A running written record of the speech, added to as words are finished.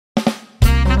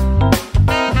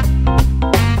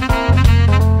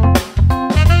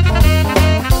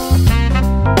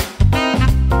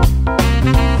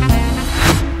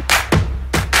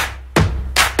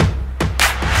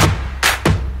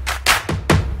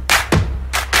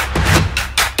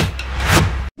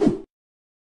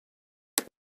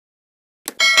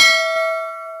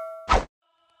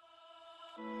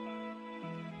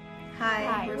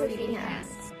Feeding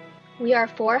Hands. We are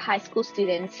 4 high school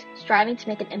students striving to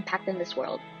make an impact in this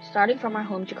world, starting from our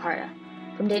home Jakarta.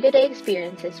 From day-to-day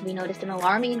experiences, we noticed an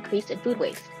alarming increase in food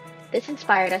waste. This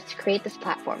inspired us to create this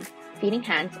platform, Feeding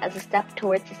Hands, as a step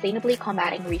towards sustainably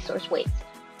combating resource waste.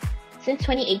 Since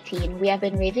 2018, we have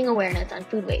been raising awareness on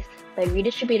food waste by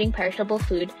redistributing perishable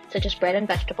food, such as bread and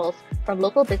vegetables, from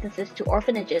local businesses to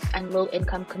orphanages and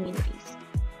low-income communities.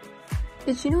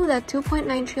 Did you know that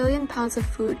 2.9 trillion pounds of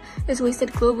food is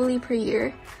wasted globally per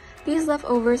year? These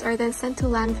leftovers are then sent to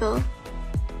landfill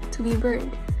to be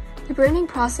burned. The burning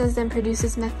process then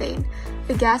produces methane,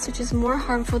 a gas which is more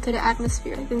harmful to the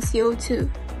atmosphere than CO2.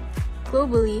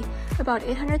 Globally, about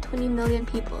 820 million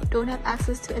people don't have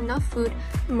access to enough food,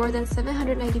 and more than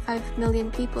 795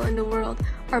 million people in the world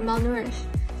are malnourished.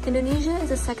 Indonesia is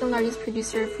the second largest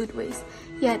producer of food waste,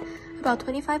 yet about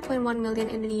 25.1 million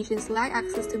Indonesians lack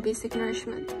access to basic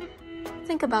nourishment.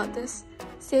 Think about this.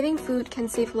 Saving food can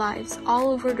save lives all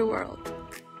over the world.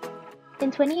 In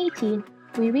 2018,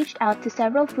 we reached out to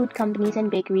several food companies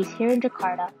and bakeries here in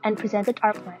Jakarta and presented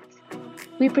our plans.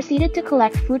 We proceeded to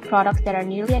collect food products that are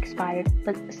nearly expired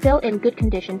but still in good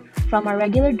condition from our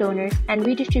regular donors and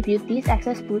redistribute these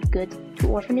excess food goods to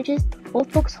orphanages,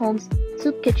 old folks' homes,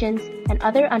 soup kitchens, and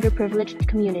other underprivileged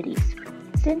communities.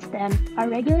 Since then, our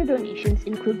regular donations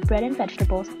include bread and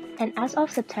vegetables, and as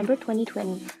of September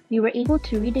 2020, we were able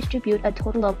to redistribute a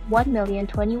total of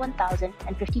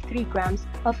 1,021,053 grams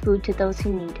of food to those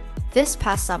who need. This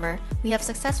past summer, we have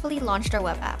successfully launched our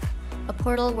web app, a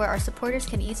portal where our supporters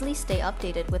can easily stay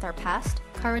updated with our past,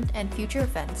 current, and future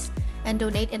events, and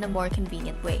donate in a more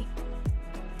convenient way.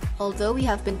 Although we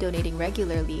have been donating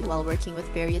regularly while working with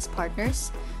various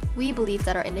partners, we believe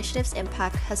that our initiative's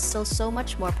impact has still so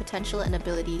much more potential and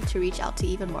ability to reach out to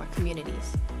even more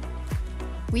communities.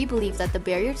 We believe that the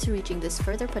barrier to reaching this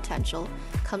further potential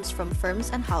comes from firms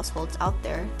and households out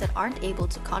there that aren't able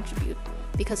to contribute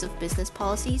because of business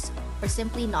policies or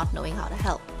simply not knowing how to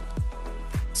help.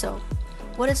 So,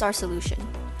 what is our solution?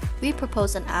 We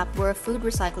propose an app where a food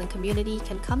recycling community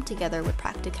can come together with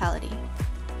practicality.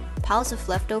 Piles of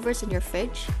leftovers in your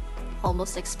fridge?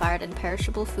 Almost expired and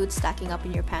perishable food stacking up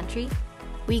in your pantry?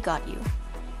 We got you.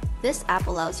 This app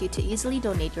allows you to easily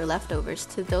donate your leftovers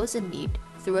to those in need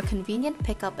through a convenient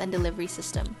pickup and delivery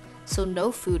system, so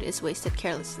no food is wasted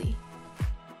carelessly.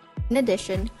 In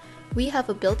addition, we have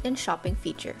a built-in shopping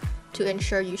feature to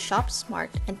ensure you shop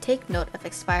smart and take note of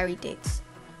expiry dates.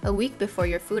 A week before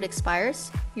your food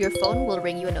expires, your phone will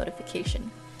ring you a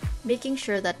notification, making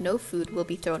sure that no food will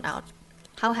be thrown out.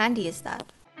 How handy is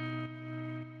that?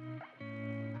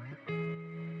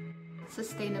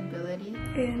 Sustainability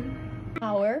In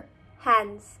our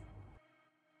hands.